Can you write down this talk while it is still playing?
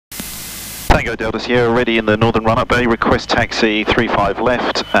Tango Delta Sierra ready in the northern run-up bay, request taxi 35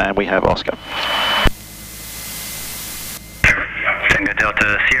 left, and we have Oscar. Tango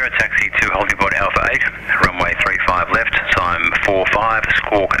Delta Sierra, taxi to holding point Alpha 8, runway 35 left, time 45,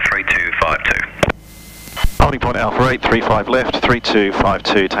 squawk 3252. Holding point Alpha 8, 35 left,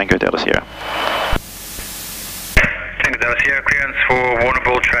 3252, Tango Delta Sierra. Tango Delta Sierra, clearance for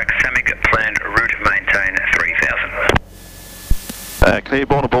Warrnambool track Samig, planned route maintain 3000. Clear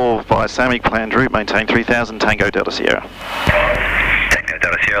Warrnambool via Samig, planned route, maintain 3000, Tango Delta Sierra. Tango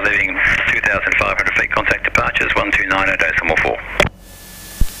Delta Sierra, leaving 2,500 feet, contact departures 1290 decimal 4.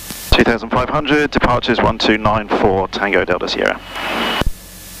 2,500, departures 1294, Tango Delta Sierra.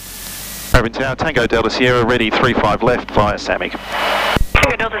 Over in tower, Tango Delta Sierra, ready 35 left via Samig.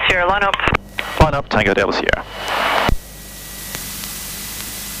 Tango Delta Sierra, line up. Line up, Tango Delta Sierra.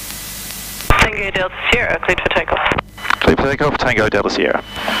 Tango Delta Sierra, cleared for takeoff. Clear for takeoff, Tango Delta Sierra.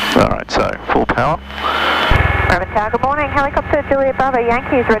 Alright, so full power. Bravo Tower, good morning. Helicopter Juliet Bravo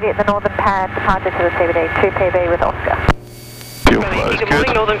Yankee is ready at the northern pad, departure to the CBD 2PB with Oscar. Fuel flow is Good good.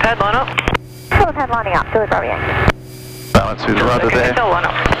 morning, northern pad, line up. Northern pad lining up, Juliet Bravo Yankee. Balance with the rudder there. Hotel, line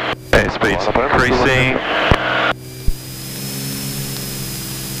up. Airspeed's increasing.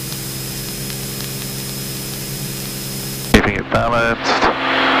 Keeping it balanced.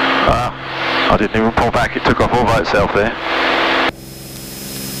 I didn't even pull back, it took off all by itself there.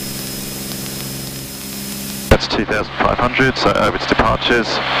 That's 2,500, so over to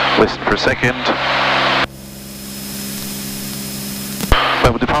departures. Listen for a second.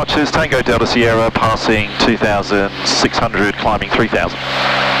 Level departures, Tango Delta Sierra passing 2,600, climbing 3,000.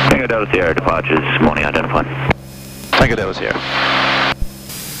 Tango Delta Sierra, departures, morning identified. Tango Delta Sierra.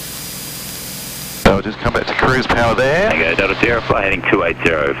 So I'll just come back to cruise power there. Tango Delta Sierra, fly heading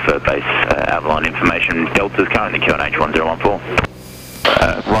 280 for base Avalon information. Delta's currently QNH 1014.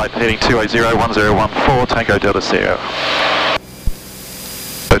 Right, heading 280, 1014, Tango Delta Sierra.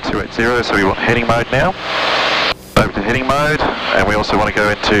 So 280, so we want heading mode now. Over to heading mode, and we also want to go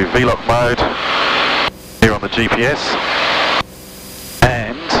into VLOC mode here on the GPS.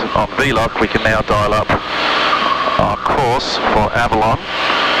 And on VLOC we can now dial up our course for Avalon,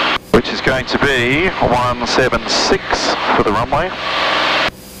 which is going to be 176 for the runway.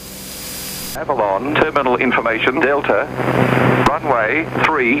 Avalon, terminal information, Delta, runway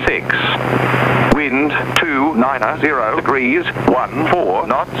 36, wind 290 degrees, 14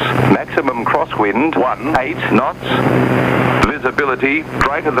 knots, maximum crosswind 18 knots, visibility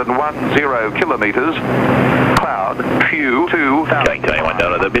greater than 10 kilometres, cloud, few 2,000. Going to anyone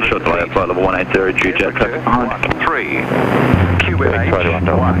Delta, the Bishop delay flight level 180, due jet traffic behind. 3, QNH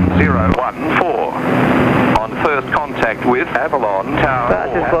 1014. On first contact with Avalon Tower.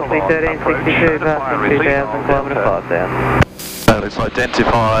 Departures Velocity 1362, passing 2,000, kilometre 5 down. Let's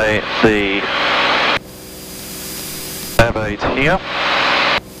identify the Av8 here.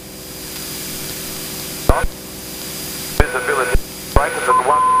 Visibility greater than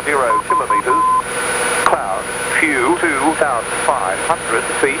 10 kilometres, cloud, few 2,500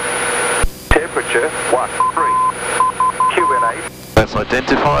 feet, temperature 13, QNH. That's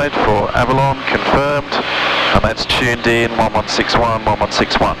identified for Avalon, confirmed, and that's tuned in 1161,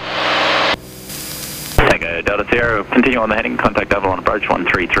 1161. Tango Delta Sierra, continue on the heading, contact Avalon approach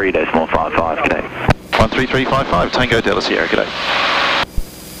 133.55, g'day. 13355, Tango Delta Sierra, g'day.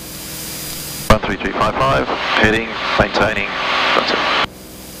 13355, heading, maintaining, that's it.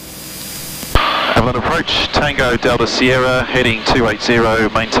 Avalon approach, Tango Delta Sierra, heading 280,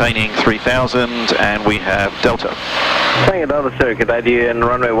 maintaining 3000, and we have Delta. Tango Delta Sierra, good day to you, and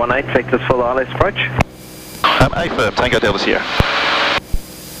runway 18, vectors for the ILS approach. A firm, Tango Delta Sierra.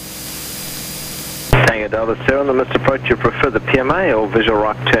 Tango Delta Sierra, on the missed approach, you prefer the PMA or visual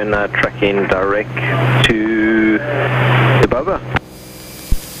right turn tracking direct to Iboba?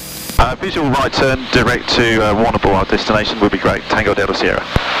 Visual right turn direct to Warrnambool, our destination would be great, Tango Delta Sierra.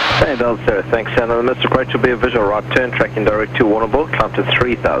 Tango Delta Sierra, thanks, and on the missed approach will be a visual right turn tracking direct to Warrnambool, climb to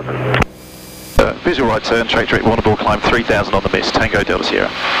 3000. Visual right turn, track direct Warrnambool, climb 3000 on the mist, Tango Delta Sierra.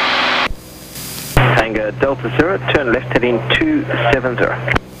 Tango Delta Sierra, turn left heading 270.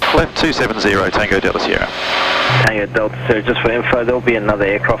 Left 270, Tango Delta Sierra. Tango Delta Sierra, just for info, there'll be another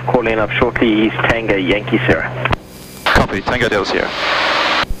aircraft calling up shortly, East Tango Yankee Sierra. Copy, Tango Delta Sierra.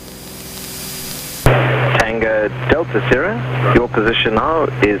 Tango Delta Sierra, your position now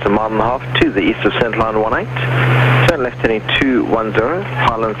is 1.5 miles to the east of Centre Line 18. Turn left heading 210,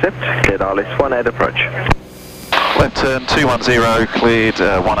 Highland Set, cleared ILS 18 approach. Left turn 210, cleared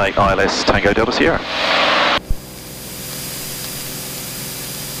 18 ILS, Tango Delta Sierra.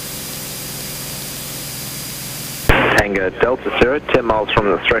 Tango Tango Delta Sierra, 10 miles from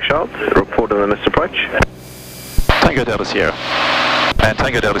the threshold. Report on the missed approach. Tango Delta Sierra. And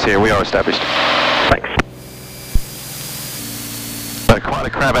Tango Delta Sierra, we are established. Thanks. So quite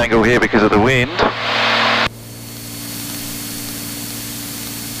a crab angle here because of the wind.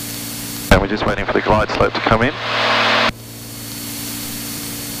 And we're just waiting for the glide slope to come in.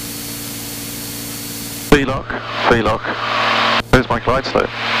 V-lock, V-lock. Where's my glide slope?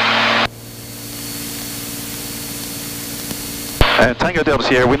 And Tango Delta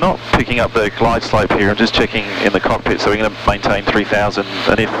Sierra, we're not picking up the glide slope here, I'm just checking in the cockpit, so we're going to maintain 3000,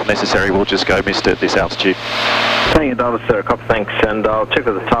 and if necessary we'll just go missed at this altitude. Tango Delta Sierra, copy, thanks, and I'll check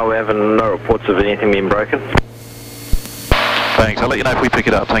with the tower. We have no reports of anything being broken. Thanks, I'll let you know if we pick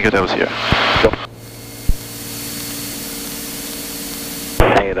it up, Tango Delta Sierra. Sure.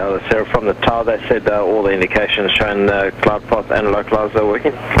 Tango Delta Sierra, from the tower they said all the indications showing glide path and localizer are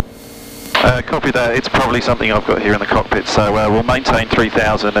working. Copy that, it's probably something I've got here in the cockpit, so we'll maintain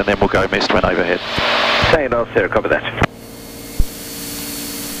 3000 and then we'll go missed when overhead. Tango Delta Sierra, copy that.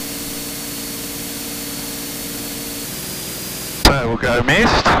 So we'll go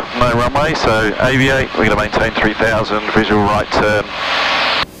missed, no runway, so aviate, we're going to maintain 3000, visual right turn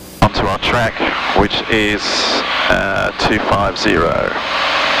onto our track, which is 250.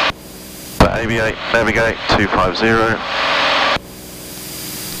 So aviate, navigate, 250.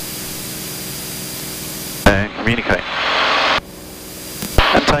 And communicate.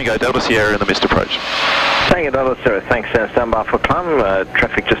 And Tango Delta Sierra in the missed approach. Tango Delta Sierra, thanks, stand by for climb,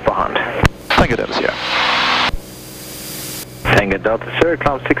 traffic just behind. Tango Delta Sierra. Tango Delta Sierra,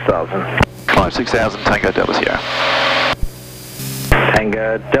 climb 6000. Climb 6000, Tango Delta Sierra.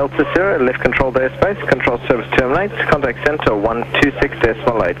 Tango Delta Sierra, left controlled airspace, control service terminates, contact center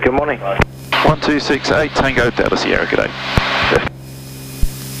 126.8. Good morning. 1268, Tango Delta Sierra, good day.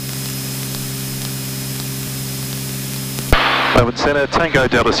 Melbourne Centre, Tango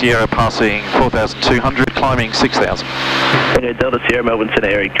Delta Sierra passing 4200, climbing 6000. Tango Delta Sierra, Melbourne Centre,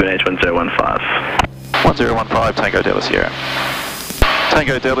 Eric, QNH 1015. 1015, Tango Delta Sierra.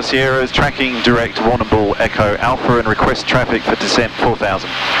 Tango Delta Sierra is tracking direct Warrnambool Echo Alpha and request traffic for descent 4000.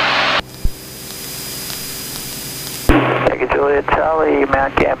 Tango Juliet Charlie,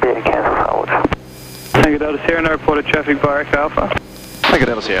 Mount Gambier, cancel hold. Tango Delta Sierra, no reported traffic by Echo Alpha. Tango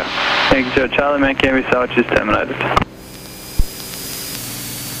Delta Sierra. Tango Juliet Charlie, Mount Gambier, salvage is terminated.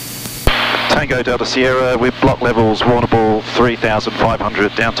 Tango Delta Sierra with block levels Warrnambool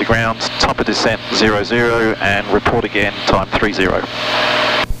 3500 down to ground, top of descent 00 and report again time 30.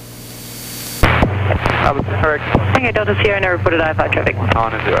 Correct. Tango Delta Sierra, no reported IFR traffic. 90.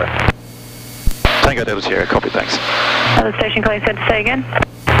 Tango Delta Sierra, copy, thanks. Other station calling center, say again.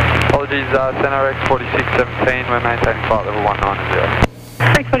 Apologies, Center X 4617, we're maintaining flight level 190.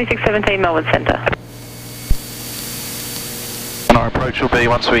 Rex 4617, Melbourne Centre. And our approach will be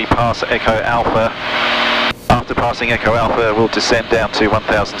once we pass Echo Alpha. After passing Echo Alpha, we'll descend down to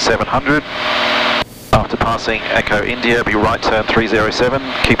 1700. After passing Echo India, be right turn 307.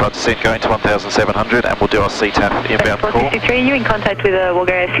 Keep our descent going to 1700, and we'll do our CTAF inbound call. 463, are you in contact with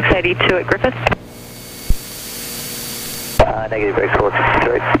Bulgaria 682 at Griffith? Negative Rex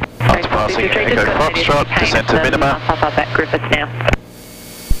 463. After passing Echo Foxtrot, descent to minima. Pop up at Griffith now.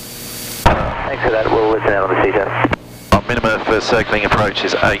 Thanks for that, we'll listen out on the CTAF. Our minima for circling approach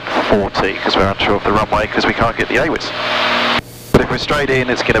is 840 because we're unsure of the runway because we can't get the AWIS. But if we're straight in,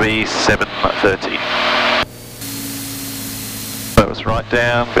 it's going to be 730. That was right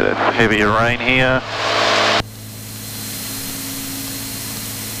down, bit of heavier rain here.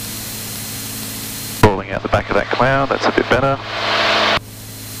 Falling out the back of that cloud, that's a bit better.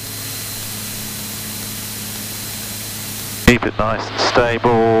 Keep it nice and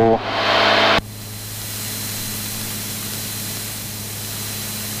stable.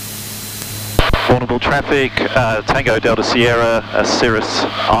 Warrnambool traffic, Tango Delta Sierra, Cirrus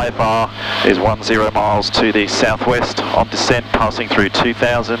IFR is 10 miles to the southwest on descent, passing through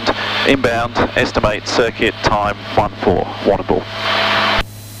 2000. Inbound, estimate circuit time 14, Warrnambool.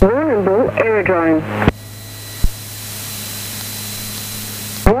 Warrnambool Aerodrome.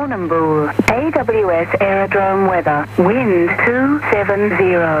 Warrnambool, AWS Aerodrome weather, wind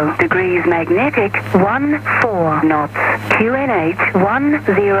 270, degrees magnetic 14 knots, QNH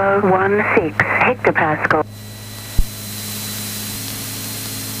 1016 hectopascal.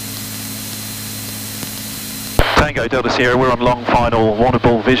 Tango Delta Sierra, we're on long final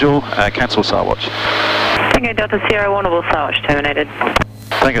Warrnambool visual, cancel SARWatch. Tango Delta Sierra, Warrnambool SARWatch terminated.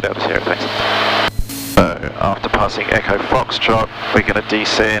 Tango Delta Sierra, thanks. So after passing Echo Foxtrot, we're going to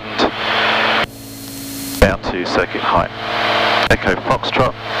descend down to circuit height. Echo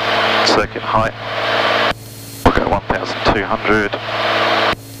Foxtrot, circuit height. We'll go 1200.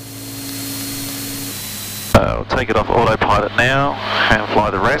 I'll take it off autopilot now and fly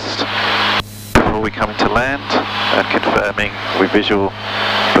the rest before we come into land, and confirming with visual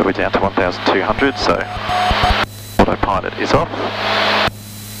that we're down to 1200, so autopilot is off.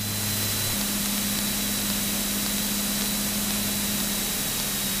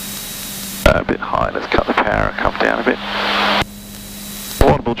 A bit high, let's cut the power and come down a bit.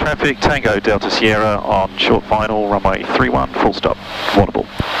 Audible traffic, Tango Delta Sierra on short final, runway 31, full stop. Audible.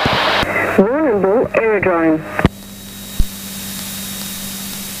 Vulnerable aerodrome.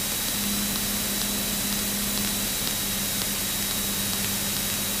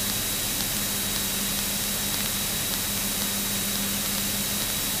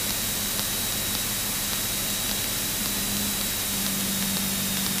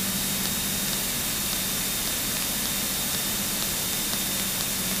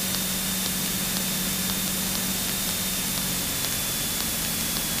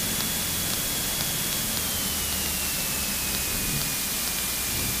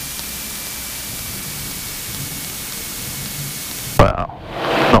 Well,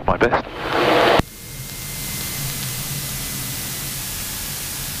 not my best.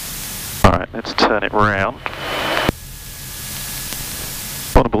 Alright, let's turn it round.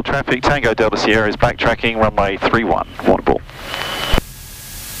 Audible traffic, Tango Delta Sierra is backtracking, runway 31, audible.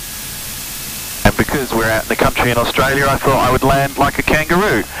 And because we're out in the country in Australia, I thought I would land like a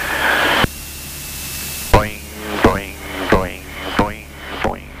kangaroo.